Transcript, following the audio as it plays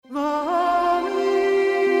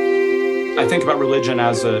I think about religion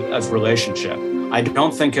as a relationship. I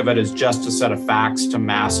don't think of it as just a set of facts to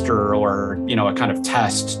master or, a kind of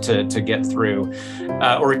test to get through,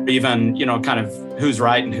 or even, kind of who's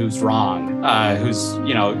right and who's wrong,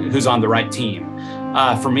 who's on the right team.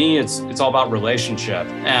 For me, it's all about relationship,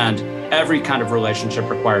 and every kind of relationship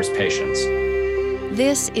requires patience.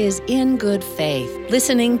 This is In Good Faith,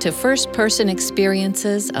 listening to first-person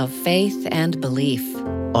experiences of faith and belief.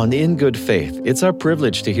 On In Good Faith, it's our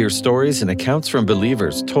privilege to hear stories and accounts from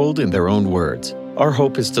believers told in their own words. Our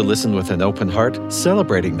hope is to listen with an open heart,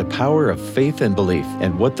 celebrating the power of faith and belief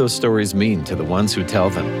and what those stories mean to the ones who tell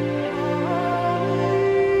them.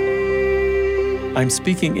 I'm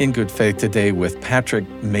speaking in good faith today with Patrick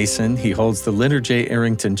Mason. He holds the Leonard J.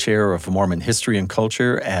 Arrington Chair of Mormon History and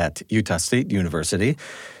Culture at Utah State University.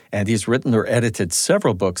 And he's written or edited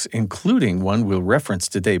several books, including one we'll reference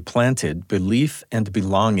today, Planted, Belief and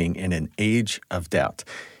Belonging in an Age of Doubt.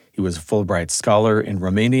 He was a Fulbright Scholar in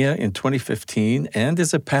Romania in 2015 and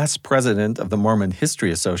is a past president of the Mormon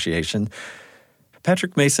History Association.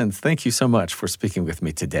 Patrick Mason, thank you so much for speaking with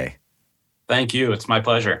me today. Thank you. It's my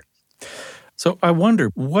pleasure. So I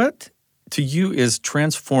wonder, what to you is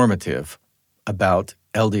transformative about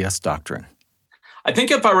LDS doctrine? I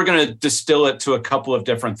think if I were going to distill it to a couple of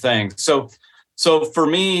different things. So for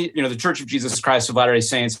me, the Church of Jesus Christ of Latter-day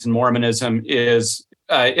Saints and Mormonism is,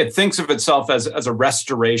 it thinks of itself as a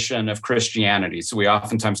restoration of Christianity. So we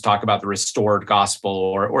oftentimes talk about the restored gospel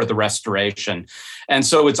or the restoration. And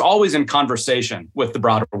so it's always in conversation with the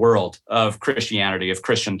broader world of Christianity, of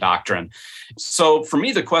Christian doctrine. So for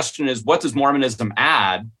me, the question is, what does Mormonism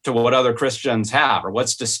add to what other Christians have, or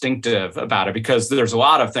what's distinctive about it? Because there's a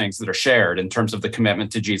lot of things that are shared in terms of the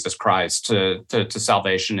commitment to Jesus Christ, to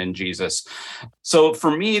salvation in Jesus. So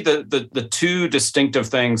for me, the two distinctive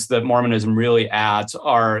things that Mormonism really adds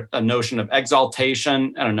are a notion of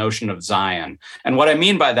exaltation and a notion of Zion. And what I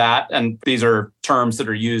mean by that, and these are terms that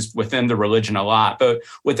are used within the religion a lot, but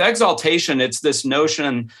with exaltation, it's this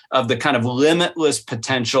notion of the kind of limitless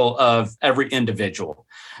potential of every individual,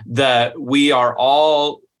 that we are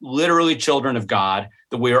all literally children of God,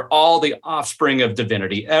 that we are all the offspring of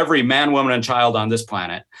divinity, every man, woman, and child on this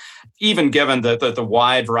planet. Even given the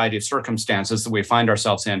wide variety of circumstances that we find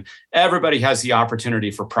ourselves in, everybody has the opportunity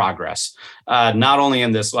for progress, not only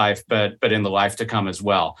in this life, but in the life to come as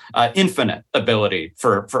well. Infinite ability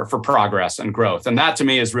for progress and growth. And that to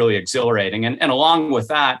me is really exhilarating. And along with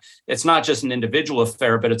that, it's not just an individual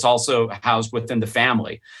affair, but it's also housed within the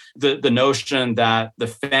family. The notion that the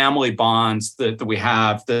family bonds that we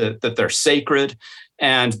have, that they're sacred,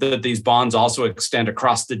 and that these bonds also extend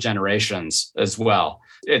across the generations as well.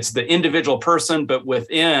 It's the individual person, but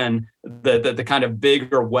within the kind of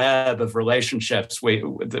bigger web of relationships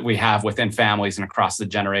that we have within families and across the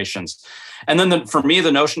generations. And then for me,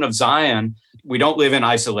 the notion of Zion, we don't live in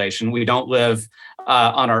isolation. We don't live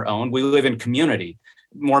on our own. We live in community.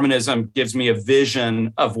 Mormonism gives me a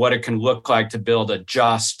vision of what it can look like to build a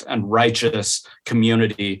just and righteous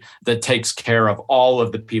community that takes care of all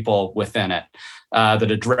of the people within it.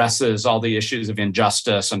 That addresses all the issues of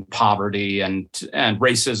injustice and poverty and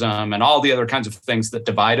racism and all the other kinds of things that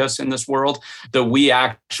divide us in this world, that we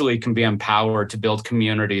actually can be empowered to build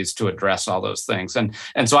communities to address all those things. And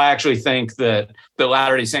so I actually think that the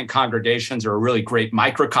Latter-day Saint congregations are a really great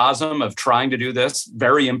microcosm of trying to do this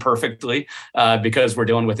very imperfectly, because we're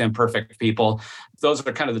dealing with imperfect people. Those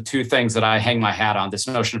are kind of the two things that I hang my hat on, this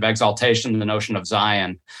notion of exaltation and the notion of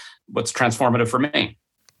Zion. What's transformative for me?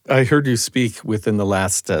 I heard you speak within the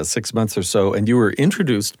last 6 months or so, and you were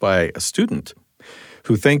introduced by a student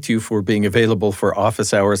who thanked you for being available for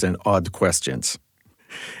office hours and odd questions.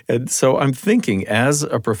 And so I'm thinking, as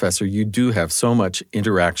a professor, you do have so much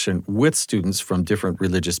interaction with students from different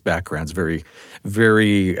religious backgrounds, very,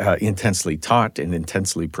 very intensely taught and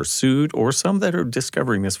intensely pursued, or some that are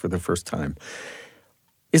discovering this for the first time.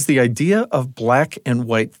 Is the idea of black and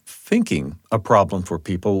white thinking a problem for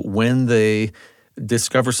people when they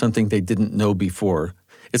discover something they didn't know before?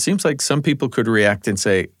 It seems like some people could react and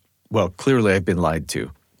say, well, clearly I've been lied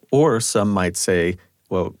to. Or some might say,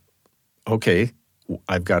 well, okay,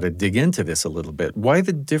 I've got to dig into this a little bit. Why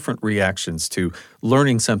the different reactions to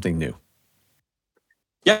learning something new?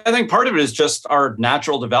 Yeah, I think part of it is just our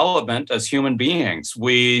natural development as human beings.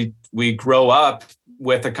 We grow up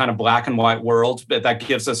with a kind of black and white world, but that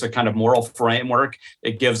gives us a kind of moral framework.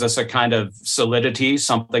 It gives us a kind of solidity,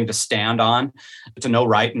 something to stand on, to know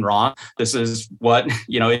right and wrong. This is what,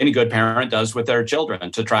 any good parent does with their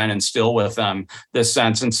children, to try and instill with them this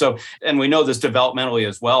sense. And we know this developmentally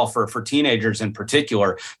as well for teenagers in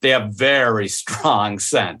particular. They have very strong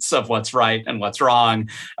sense of what's right and what's wrong,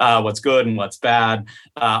 what's good and what's bad,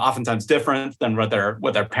 oftentimes different than what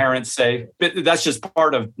their parents say. But that's just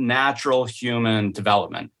part of natural human development.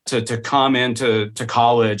 To come into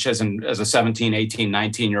college as a 17, 18,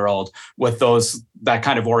 19-year-old with that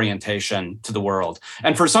kind of orientation to the world.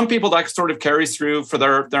 And for some people, that sort of carries through for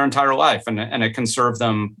their entire life, and it can serve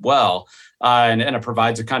them well. And it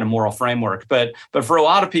provides a kind of moral framework. But for a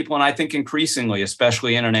lot of people, and I think increasingly,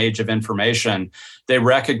 especially in an age of information, they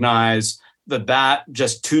recognize that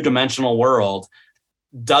just two-dimensional world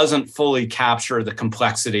doesn't fully capture the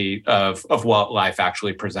complexity of what life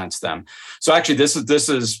actually presents them. So actually, this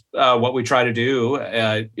is what we try to do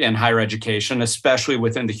in higher education, especially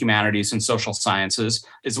within the humanities and social sciences,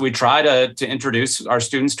 is we try to introduce our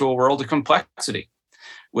students to a world of complexity.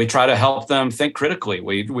 We try to help them think critically.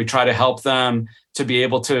 We try to help them to be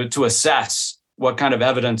able to assess what kind of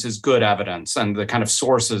evidence is good evidence and the kind of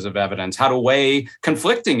sources of evidence, how to weigh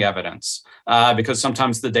conflicting evidence, because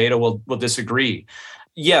sometimes the data will disagree.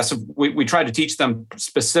 Yes, we try to teach them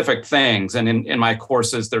specific things. And in my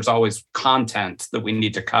courses, there's always content that we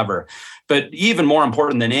need to cover. But even more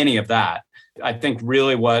important than any of that, I think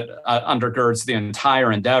really what undergirds the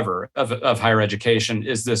entire endeavor of higher education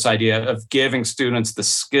is this idea of giving students the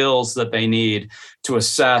skills that they need to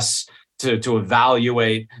assess, to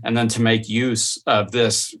evaluate, and then to make use of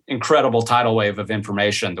this incredible tidal wave of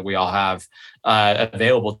information that we all have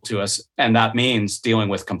available to us. And that means dealing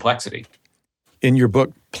with complexity. In your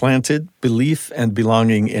book, Planted, Belief and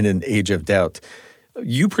Belonging in an Age of Doubt,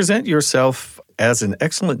 you present yourself as an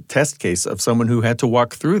excellent test case of someone who had to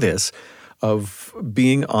walk through this, of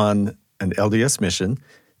being on an LDS mission,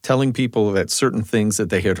 telling people that certain things that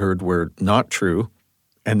they had heard were not true,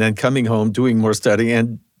 and then coming home, doing more study,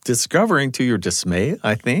 and discovering to your dismay,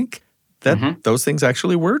 I think, that those things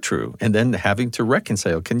actually were true, and then having to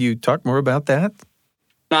reconcile. Can you talk more about that?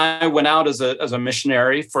 I went out as a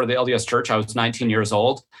missionary for the LDS Church. I was 19 years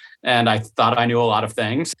old, and I thought I knew a lot of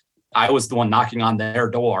things. I was the one knocking on their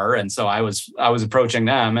door, and so I was approaching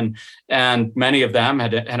them, and many of them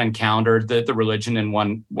had encountered the religion in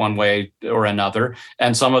one way or another,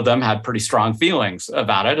 and some of them had pretty strong feelings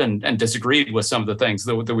about it and disagreed with some of the things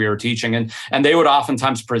that we were teaching, and they would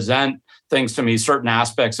oftentimes present things to me, certain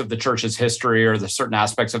aspects of the church's history or the certain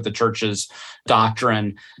aspects of the church's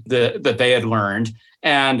doctrine that they had learned.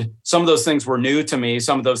 And some of those things were new to me.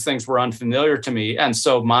 Some of those things were unfamiliar to me. And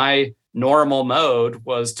so my normal mode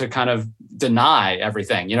was to kind of deny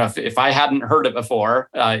everything. If I hadn't heard it before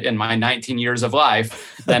in my 19 years of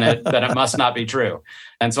life, then it must not be true.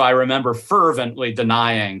 And so I remember fervently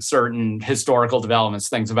denying certain historical developments,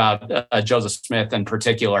 things about Joseph Smith in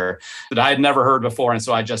particular, that I had never heard before. And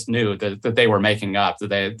so I just knew that they were making up,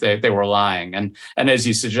 that they were lying. And as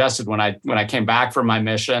you suggested, when I came back from my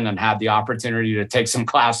mission and had the opportunity to take some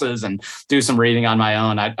classes and do some reading on my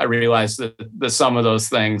own, I realized that some of those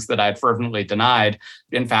things that I'd fervently denied,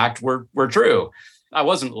 in fact, were true. I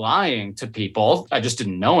wasn't lying to people. I just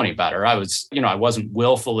didn't know any better. I wasn't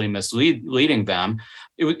willfully misleading them.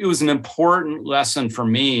 It was an important lesson for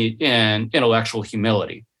me in intellectual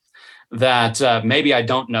humility, that maybe I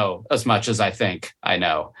don't know as much as I think I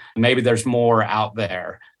know. Maybe there's more out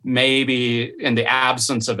there. Maybe in the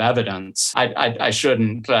absence of evidence, I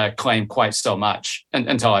shouldn't claim quite so much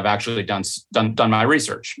until I've actually done my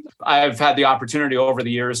research. I've had the opportunity over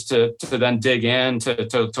the years to then dig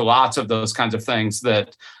into lots of those kinds of things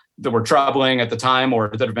that were troubling at the time, or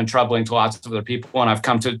that have been troubling to lots of other people. And I've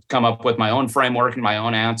come up with my own framework and my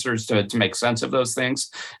own answers to make sense of those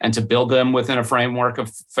things and to build them within a framework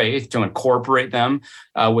of faith, to incorporate them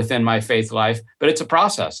within my faith life. But it's a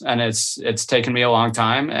process, and it's taken me a long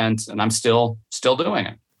time, and I'm still doing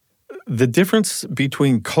it. The difference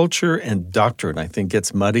between culture and doctrine, I think,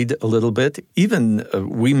 gets muddied a little bit. Even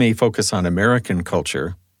we may focus on American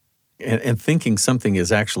culture and thinking something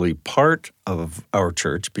is actually part of our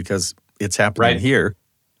church because it's happening here.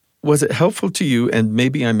 Was it helpful to you, and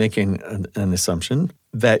maybe I'm making an assumption,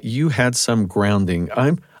 that you had some grounding?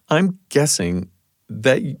 I'm guessing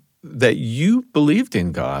that you believed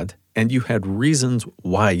in God and you had reasons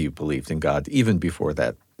why you believed in God even before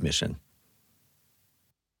that mission.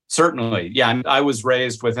 Certainly. Yeah. I was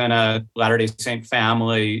raised within a Latter-day Saint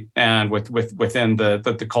family and within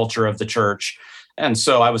the culture of the church. And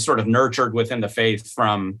so I was sort of nurtured within the faith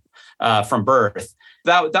from from birth.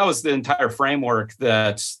 That was the entire framework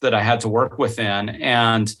that I had to work within,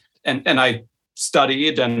 and I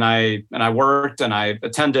studied and I worked and I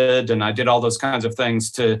attended and I did all those kinds of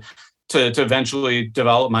things to eventually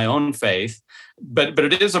develop my own faith. But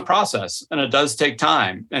it is a process and it does take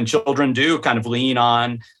time. And children do kind of lean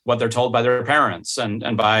on what they're told by their parents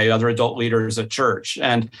and by other adult leaders at church.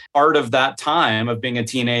 And part of that time of being a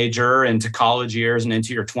teenager into college years and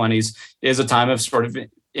into your 20s is a time of sort of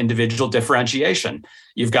individual differentiation.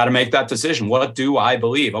 You've got to make that decision. What do I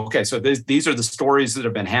believe? Okay, so these are the stories that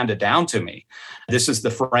have been handed down to me. This is the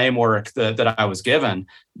framework that I was given.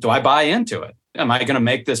 Do I buy into it? Am I going to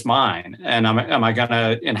make this mine? And am I going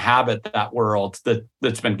to inhabit that world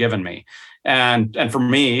that's been given me? And for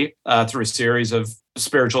me, through a series of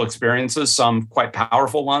spiritual experiences, some quite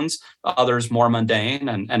powerful ones, others more mundane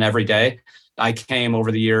and everyday, I came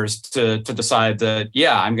over the years to decide that,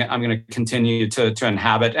 I'm going to continue to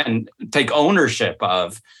inhabit and take ownership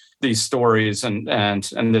of these stories and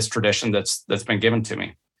this tradition that's been given to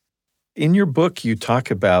me. In your book, you talk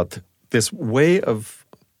about this way of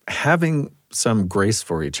having some grace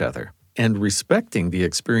for each other and respecting the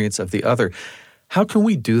experience of the other. How can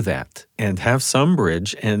we do that and have some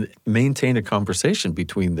bridge and maintain a conversation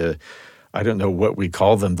between I don't know what we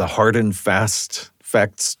call them, the hard and fast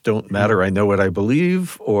facts don't matter, I know what I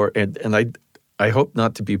believe, and I hope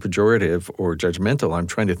not to be pejorative or judgmental. I'm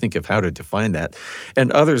trying to think of how to define that.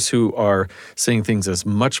 And others who are seeing things as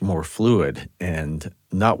much more fluid and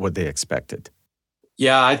not what they expected.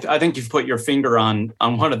 Yeah, I think you've put your finger on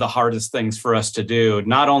one of the hardest things for us to do,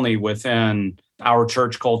 not only within our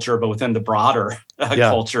church culture, but within the broader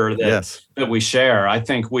culture that we share. I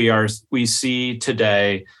think we see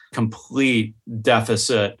today complete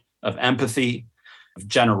deficit of empathy, of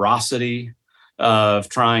generosity, of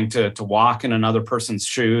trying to walk in another person's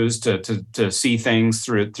shoes, to see things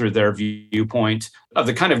through their viewpoint, of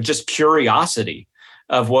the kind of just curiosity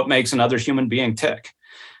of what makes another human being tick.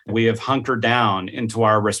 We have hunkered down into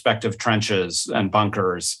our respective trenches and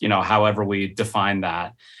bunkers, however we define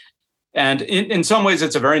that. And in some ways,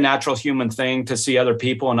 it's a very natural human thing to see other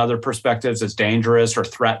people and other perspectives as dangerous or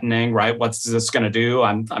threatening, right? What's this going to do?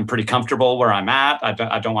 I'm pretty comfortable where I'm at.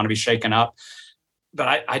 I don't want to be shaken up.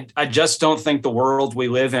 But I just don't think the world we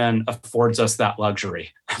live in affords us that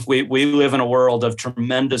luxury. We live in a world of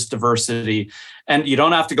tremendous diversity, and you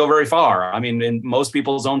don't have to go very far. I mean, in most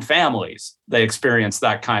people's own families, they experience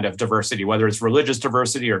that kind of diversity, whether it's religious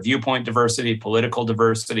diversity or viewpoint diversity, political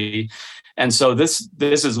diversity. And so this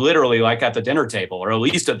is literally like at the dinner table, or at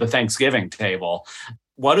least at the Thanksgiving table.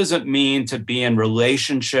 What does it mean to be in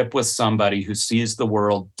relationship with somebody who sees the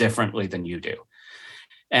world differently than you do?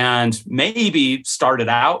 And maybe started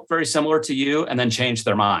out very similar to you and then changed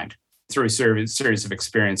their mind through a series of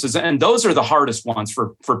experiences. And those are the hardest ones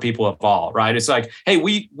for people of all, right? It's like, hey,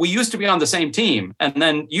 we used to be on the same team and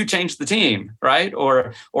then you changed the team, right?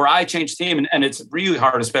 Or I changed the team. And it's really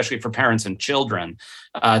hard, especially for parents and children,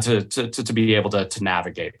 to be able to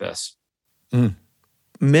navigate this. Mm.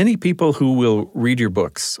 Many people who will read your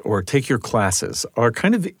books or take your classes are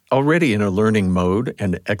kind of already in a learning mode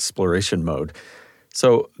and exploration mode.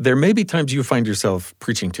 So there may be times you find yourself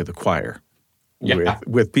preaching to the choir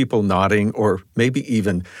with people nodding or maybe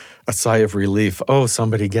even a sigh of relief. Oh,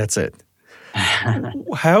 somebody gets it.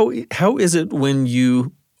 How is it when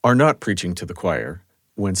you are not preaching to the choir?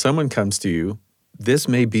 When someone comes to you, this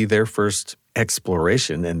may be their first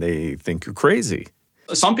exploration and they think you're crazy.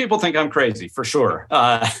 Some people think I'm crazy, for sure.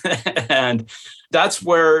 And that's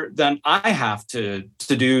where then I have to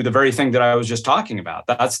do the very thing that I was just talking about.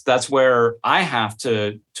 That's where I have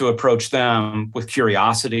to approach them with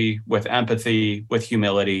curiosity, with empathy, with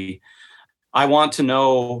humility. I want to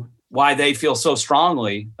know why they feel so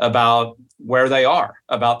strongly about where they are,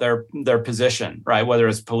 about their position, right? Whether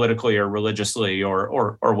it's politically or religiously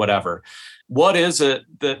or whatever. What is it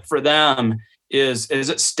that for them is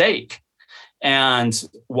at stake? And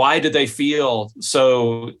why do they feel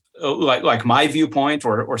so like my viewpoint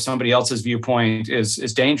or somebody else's viewpoint is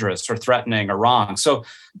dangerous or threatening or wrong? So,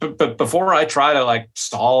 but before I try to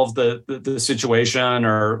solve the situation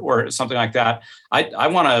or something like that, I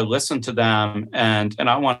want to listen to them and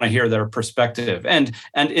I want to hear their perspective. And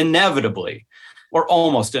inevitably, or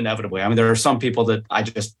almost inevitably, I mean, there are some people that I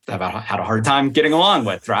just have had a hard time getting along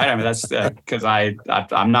with, right? I mean, that's because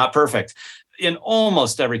I'm not perfect. In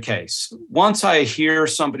almost every case, once I hear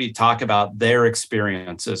somebody talk about their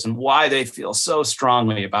experiences and why they feel so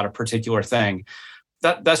strongly about a particular thing,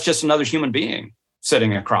 that's just another human being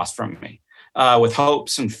sitting across from me with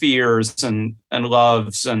hopes and fears and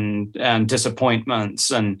loves and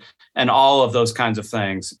disappointments and and all of those kinds of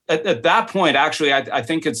things. At that point, actually, I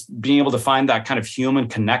think it's being able to find that kind of human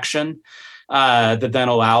connection that then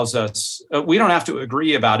allows us, we don't have to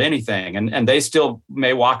agree about anything. And they still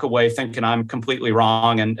may walk away thinking I'm completely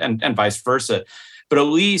wrong and vice versa. But at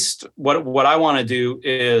least what I want to do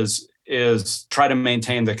is try to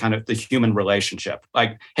maintain the kind of the human relationship.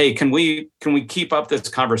 Like, hey, can we keep up this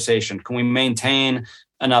conversation? Can we maintain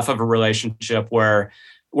enough of a relationship where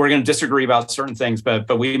we're going to disagree about certain things,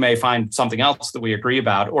 but we may find something else that we agree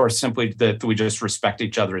about, or simply that we just respect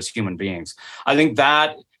each other as human beings. I think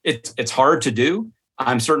that it's hard to do.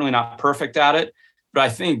 I'm certainly not perfect at it, but I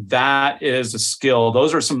think that is a skill.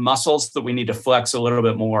 Those are some muscles that we need to flex a little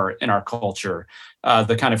bit more in our culture.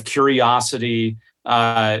 The kind of curiosity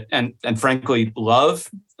and frankly, love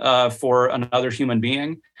for another human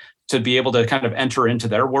being, to be able to kind of enter into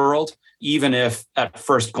their world, even if at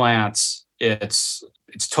first glance it's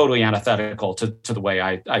totally antithetical to the way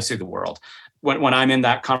I see the world. When I'm in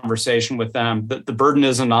that conversation with them, the burden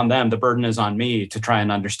isn't on them. The burden is on me to try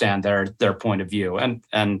and understand their point of view,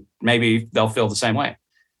 and maybe they'll feel the same way.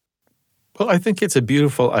 Well, I think it's a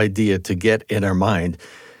beautiful idea to get in our mind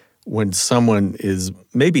when someone is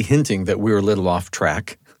maybe hinting that we're a little off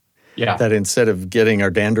track. Yeah. That instead of getting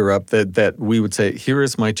our dander up, that we would say, here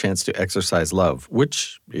is my chance to exercise love,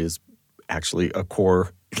 which is actually a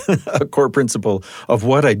core principle of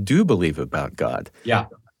what I do believe about God. Yeah.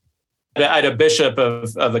 I had a bishop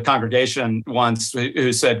of the congregation once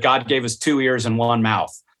who said, God gave us 2 ears and 1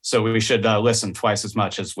 mouth, so we should listen twice as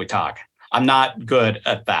much as we talk. I'm not good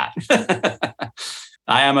at that.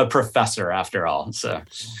 I am a professor after all. So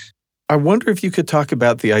I wonder if you could talk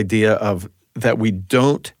about the idea of that we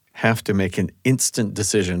don't have to make an instant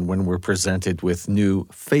decision when we're presented with new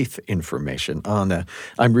faith information.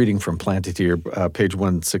 I'm reading from Planted Here, page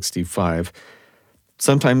 165.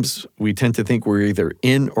 Sometimes we tend to think we're either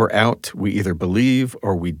in or out. We either believe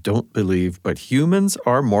or we don't believe, but humans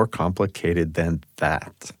are more complicated than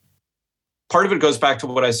that. Part of it goes back to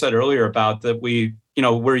what I said earlier about that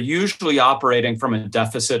we're usually operating from a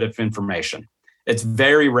deficit of information. It's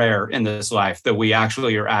very rare in this life that we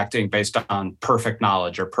actually are acting based on perfect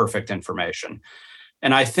knowledge or perfect information.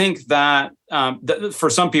 And I think that for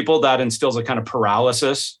some people, that instills a kind of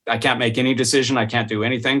paralysis. I can't make any decision. I can't do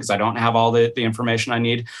anything because I don't have all the information I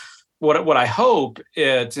need. What I hope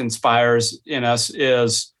it inspires in us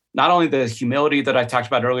is not only the humility that I talked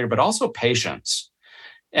about earlier, but also patience.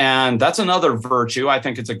 And that's another virtue. I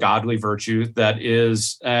think it's a godly virtue that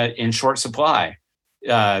is in short supply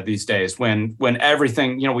these days, when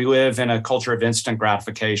everything, we live in a culture of instant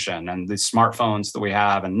gratification, and the smartphones that we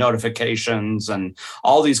have and notifications and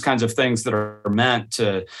all these kinds of things that are meant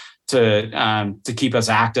to keep us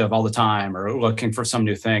active all the time or looking for some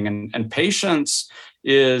new thing. And patience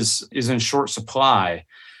is in short supply.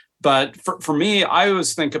 But for me, I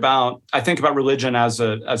think about religion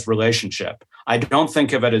as relationship. I don't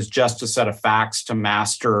think of it as just a set of facts to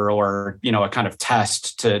master, or a kind of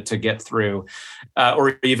test to get through,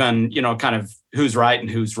 or even kind of who's right and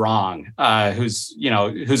who's wrong,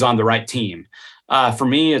 who's on the right team. For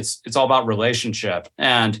me, it's all about relationship,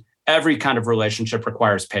 and every kind of relationship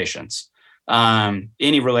requires patience.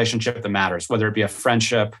 Any relationship that matters, whether it be a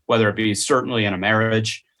friendship, whether it be certainly in a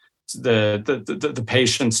marriage. The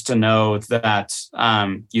patience to know that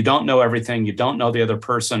you don't know everything, you don't know the other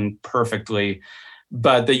person perfectly,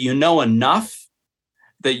 but that you know enough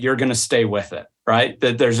that you're going to stay with it, right?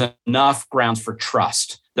 That there's enough grounds for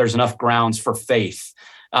trust, there's enough grounds for faith,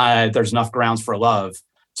 there's enough grounds for love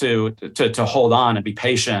to hold on and be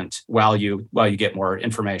patient while you get more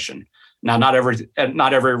information. Now, not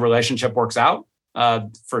every relationship works out.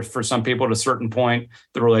 For some people, at a certain point,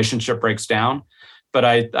 the relationship breaks down. But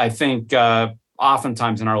I think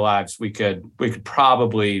oftentimes in our lives, we could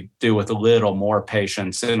probably do with a little more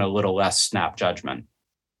patience and a little less snap judgment.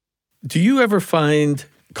 Do you ever find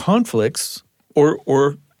conflicts,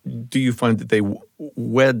 or do you find that they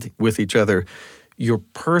wed with each other your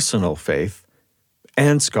personal faith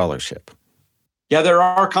and scholarship? Yeah, there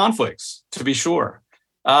are conflicts, to be sure.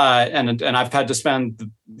 And I've had to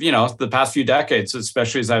spend, the past few decades,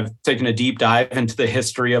 especially as I've taken a deep dive into the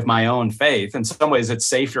history of my own faith. In some ways, it's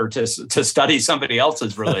safer to study somebody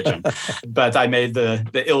else's religion, but I made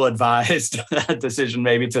the ill-advised decision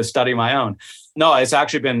maybe to study my own. No, it's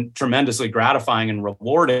actually been tremendously gratifying and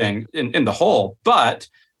rewarding in the whole. But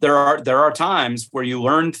there are times where you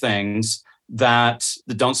learn things that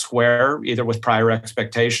don't square either with prior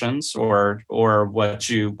expectations or what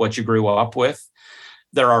you grew up with.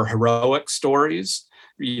 There are heroic stories,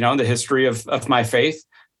 in the history of my faith,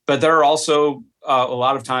 but there are also a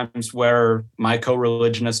lot of times where my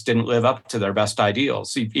co-religionists didn't live up to their best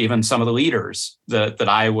ideals, even some of the leaders that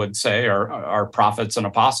I would say are prophets and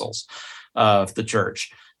apostles of the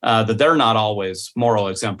church, that they're not always moral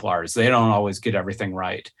exemplars. They don't always get everything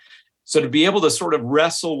right. So to be able to sort of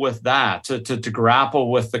wrestle with that, to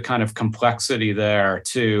grapple with the kind of complexity there,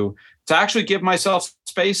 to actually give myself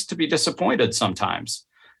space to be disappointed sometimes,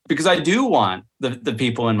 because I do want the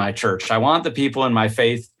people in my church. I want the people in my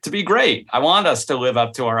faith to be great. I want us to live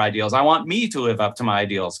up to our ideals. I want me to live up to my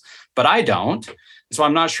ideals, but I don't. So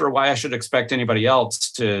I'm not sure why I should expect anybody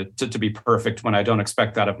else to be perfect when I don't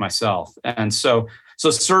expect that of myself. And so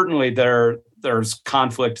certainly there's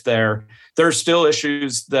conflict there. There's still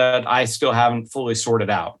issues that I still haven't fully sorted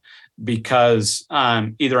out because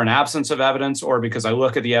either an absence of evidence or because I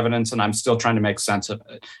look at the evidence and I'm still trying to make sense of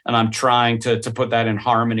it. And I'm trying to put that in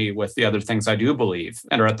harmony with the other things I do believe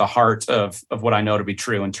and are at the heart of what I know to be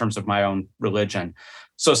true in terms of my own religion.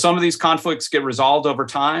 So some of these conflicts get resolved over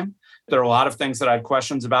time. There are a lot of things that I had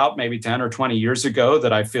questions about maybe 10 or 20 years ago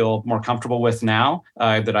that I feel more comfortable with now,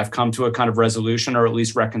 that I've come to a kind of resolution or at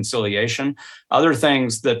least reconciliation. Other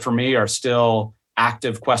things that for me are still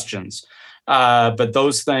active questions. But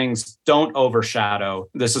those things don't overshadow.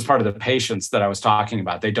 This is part of the patience that I was talking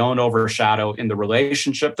about. They don't overshadow in the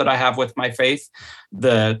relationship that I have with my faith,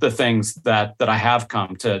 the things that I have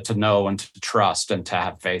come to know and to trust and to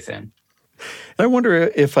have faith in. I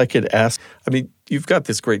wonder if I could ask, you've got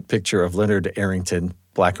this great picture of Leonard Arrington,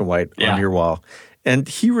 black and white, on your wall. And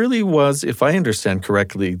he really was, if I understand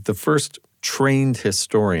correctly, the first trained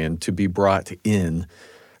historian to be brought in,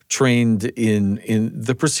 trained in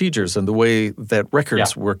the procedures and the way that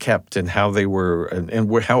records were kept and how they were,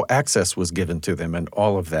 and how access was given to them and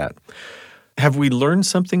all of that. Have we learned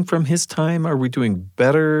something from his time? Are we doing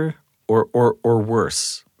better or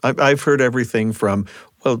worse? I've heard everything from,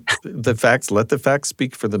 well, let the facts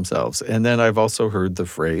speak for themselves. And then I've also heard the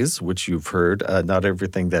phrase, which you've heard, not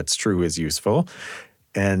everything that's true is useful.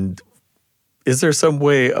 And is there some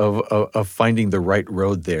way of finding the right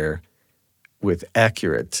road there with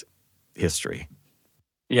accurate history?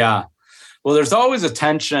 Yeah. Well, there's always a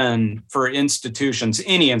tension for institutions,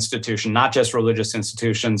 any institution, not just religious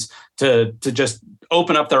institutions, to just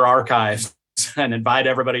open up their archives and invite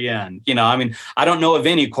everybody in. I don't know of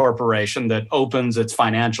any corporation that opens its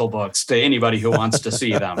financial books to anybody who wants to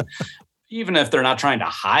see them, even if they're not trying to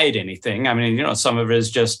hide anything. Some of it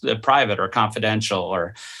is just private or confidential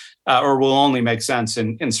or will only make sense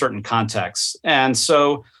in certain contexts. And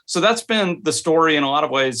so that's been the story in a lot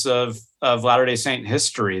of ways of Latter-day Saint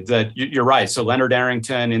history, that you're right. So Leonard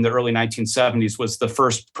Arrington in the early 1970s was the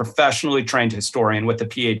first professionally trained historian with a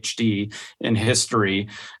PhD in history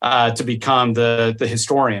to become the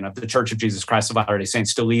historian of the Church of Jesus Christ of Latter-day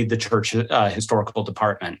Saints, to lead the church historical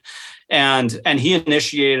department. And he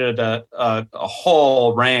initiated a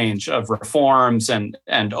whole range of reforms and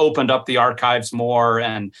opened up the archives more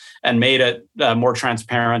and made it more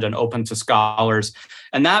transparent and open to scholars.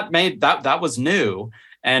 And that was new.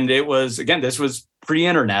 And it was, again, this was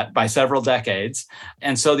pre-internet by several decades.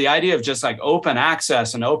 And so the idea of just like open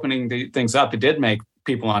access and opening things up, it did make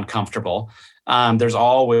people uncomfortable. There's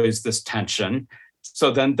always this tension.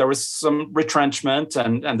 So then there was some retrenchment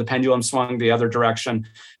and the pendulum swung the other direction.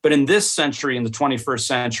 But in this century, in the 21st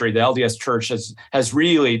century, the LDS Church has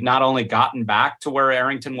really not only gotten back to where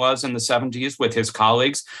Arrington was in the 70s with his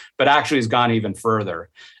colleagues, but actually has gone even further.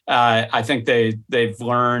 I think they've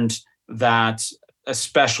learned that,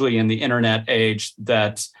 especially in the internet age,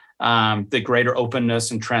 that the greater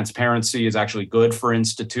openness and transparency is actually good for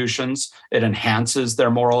institutions. It enhances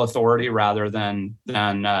their moral authority rather than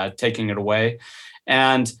taking it away.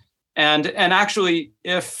 And actually,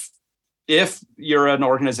 if you're an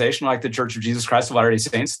organization like the Church of Jesus Christ of Latter-day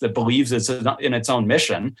Saints that believes it's in its own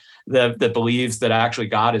mission, that believes that actually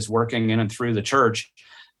God is working in and through the church,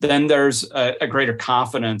 then there's a greater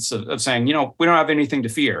confidence of saying, we don't have anything to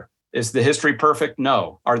fear. Is the history perfect?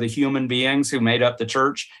 No. Are the human beings who made up the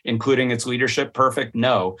church, including its leadership, perfect?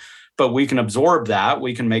 No. But we can absorb that.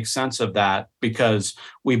 We can make sense of that because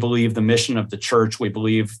we believe the mission of the church. We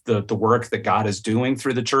believe the work that God is doing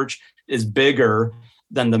through the church is bigger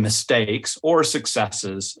than the mistakes or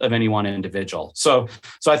successes of any one individual. So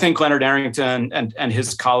I think Leonard Arrington and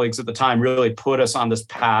his colleagues at the time really put us on this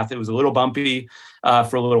path. It was a little bumpy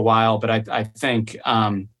for a little while, but I think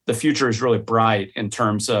the future is really bright in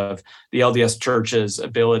terms of the LDS Church's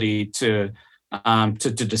ability to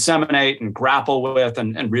disseminate and grapple with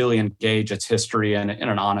and really engage its history in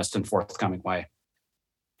an honest and forthcoming way.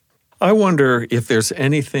 I wonder if there's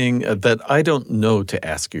anything that I don't know to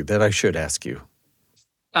ask you that I should ask you.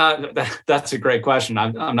 That's a great question.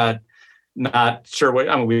 I'm not not sure what,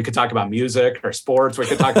 I mean, we could talk about music or sports. We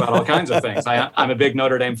could talk about all kinds of things. I'm a big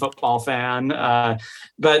Notre Dame football fan.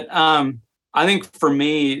 But I think for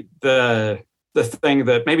me, the thing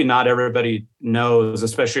that maybe not everybody knows,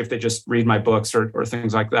 especially if they just read my books or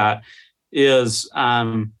things like that, is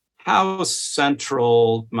how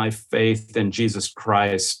central my faith in Jesus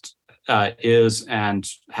Christ is and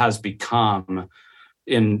has become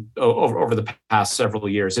over the past several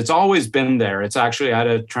years. It's always been there. It's actually had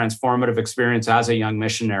a transformative experience as a young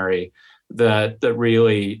missionary that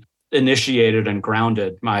really initiated and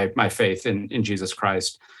grounded my faith in Jesus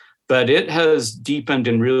Christ. But it has deepened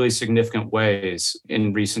in really significant ways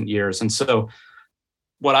in recent years. And so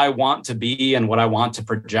what I want to be and what I want to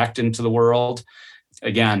project into the world,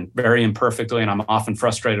 again, very imperfectly, and I'm often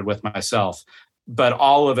frustrated with myself, but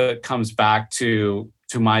all of it comes back to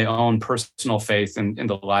my own personal faith in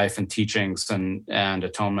the life and teachings and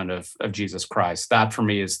atonement of Jesus Christ. That for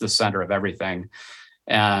me is the center of everything.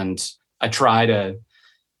 And I try to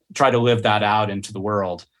live that out into the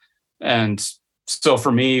world. And so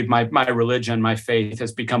for me, my religion, my faith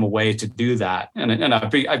has become a way to do that. And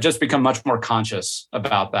I've just become much more conscious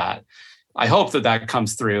about that. I hope that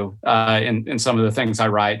comes through in some of the things I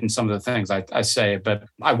write and some of the things I say, but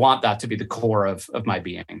I want that to be the core of my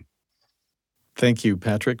being. Thank you,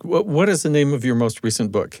 Patrick. What is the name of your most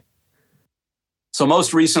recent book? So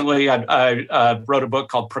most recently, I wrote a book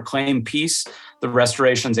called Proclaim Peace, The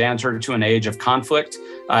Restoration's Answer to an Age of Conflict.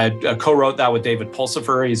 I co-wrote that with David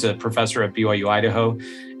Pulsipher. He's a professor at BYU, Idaho.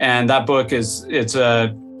 And that book it's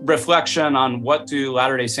a reflection on what do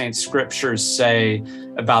Latter-day Saints scriptures say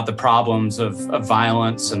about the problems of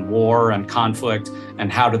violence and war and conflict,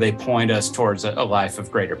 and how do they point us towards a life of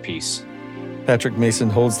greater peace. Patrick Mason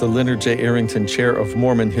holds the Leonard J. Arrington Chair of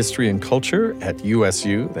Mormon History and Culture at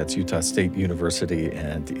USU, that's Utah State University,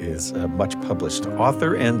 and is a much published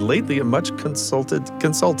author and lately a much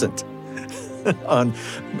consultant on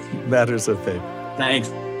matters of faith.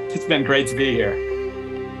 Thanks. It's been great to be here.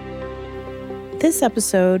 This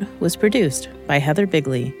episode was produced by Heather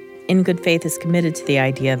Bigley. In Good Faith is committed to the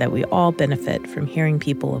idea that we all benefit from hearing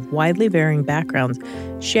people of widely varying backgrounds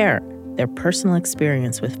share their personal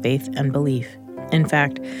experience with faith and belief. In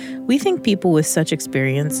fact, we think people with such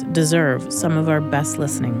experience deserve some of our best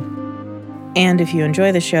listening. And if you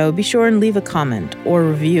enjoy the show, be sure and leave a comment or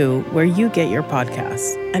review where you get your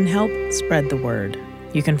podcasts and help spread the word.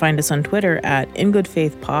 You can find us on Twitter at In Good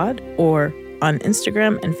Faith Pod or on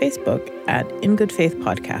Instagram and Facebook at In Good Faith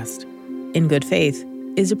Podcast. In Good Faith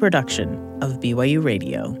is a production of BYU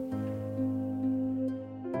Radio.